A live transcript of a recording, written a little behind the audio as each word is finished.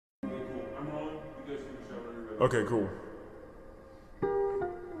Okay, cool.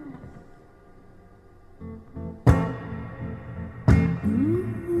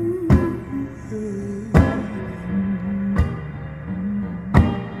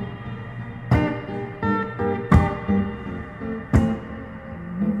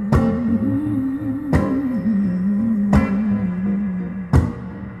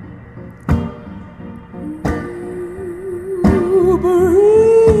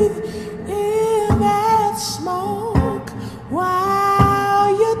 Breathe in that smoke while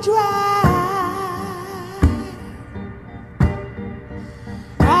you drive.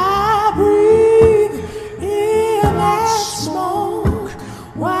 I breathe in that smoke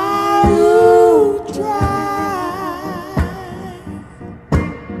while you drive.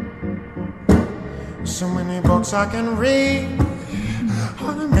 So many books I can read,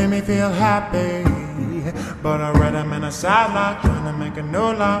 all that made me feel happy. But I read them in a sidelight, trying to make a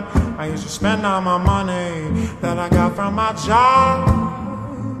new life. I used to spend all my money that I got from my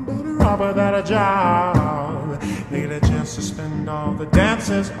job, but I without a job. Need a chance to spend all the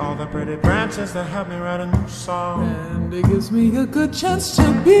dances, all the pretty branches that help me write a new song. And it gives me a good chance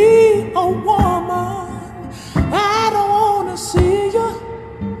to be a woman. I don't wanna see you,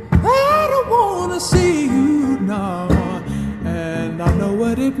 I don't wanna see you now. And I know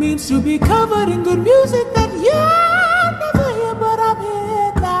what it means to be covered in good music that you'll never hear, but I'm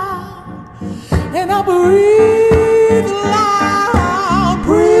here now. And I breathe loud,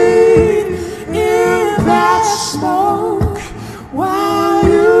 breathe in that smoke while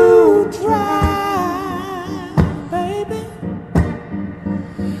you drive, baby.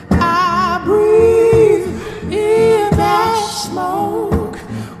 I breathe in that smoke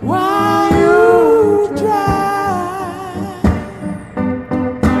while you drive.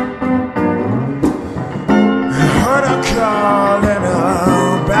 Call in a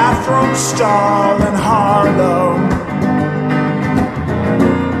bathroom stall in Harlem.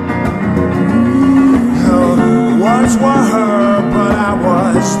 Words were heard, but I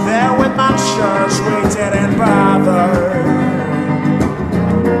was there with my church. We didn't bother.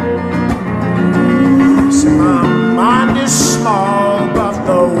 See, my mind is small, but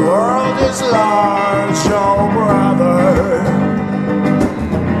the world is large, oh brother.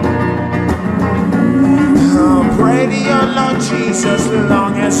 Pray to your Lord Jesus,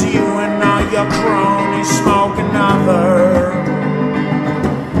 long as you and all your cronies smoke another.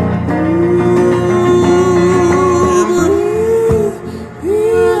 Breathe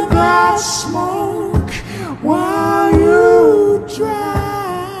in that smoke while you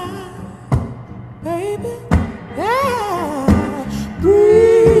drive, baby. Yeah,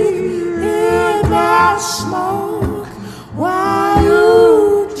 breathe in that smoke while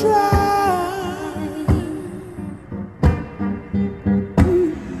you drive.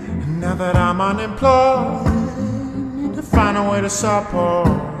 Now that I'm unemployed, need to find a way to support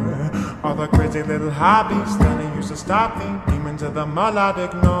all the crazy little hobbies that I used to stop me. Demons of the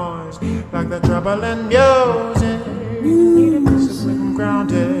melodic noise, like the trouble in music. Need a piece of rhythm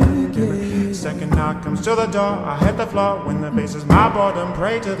grounded. Every second knock comes to the door, I hit the floor. When the bass is my boredom,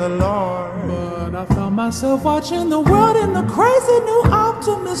 pray to the Lord. But I found myself watching the world in the crazy new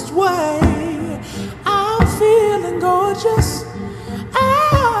optimist way. I'm feeling gorgeous.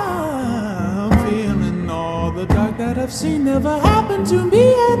 I'm feeling all the dark that I've seen never happen to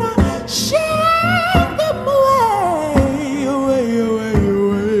me, and I shake them away, away, away,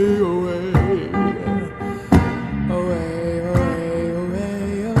 away, away, away, away, away,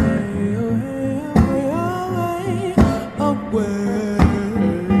 away, away.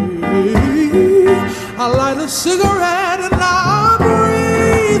 I light a cigarette and I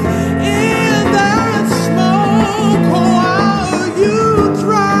breathe in that smoke while you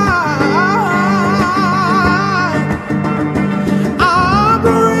drive. I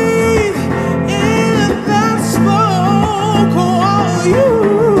breathe in that smoke while you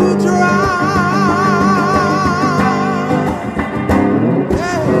drive.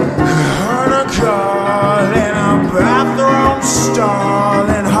 Heard a call in a bathroom stall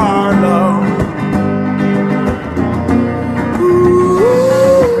in Harlem.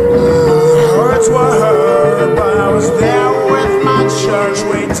 Words were heard, but I was there with my church.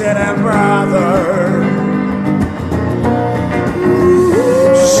 We didn't bother.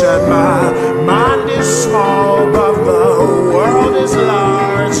 Said my mind is small, but the world is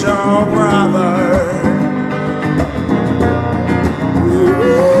large, oh brother.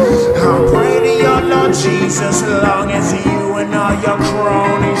 I'll pray to your Lord Jesus, long as you and all your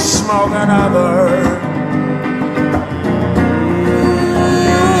cronies smoke another.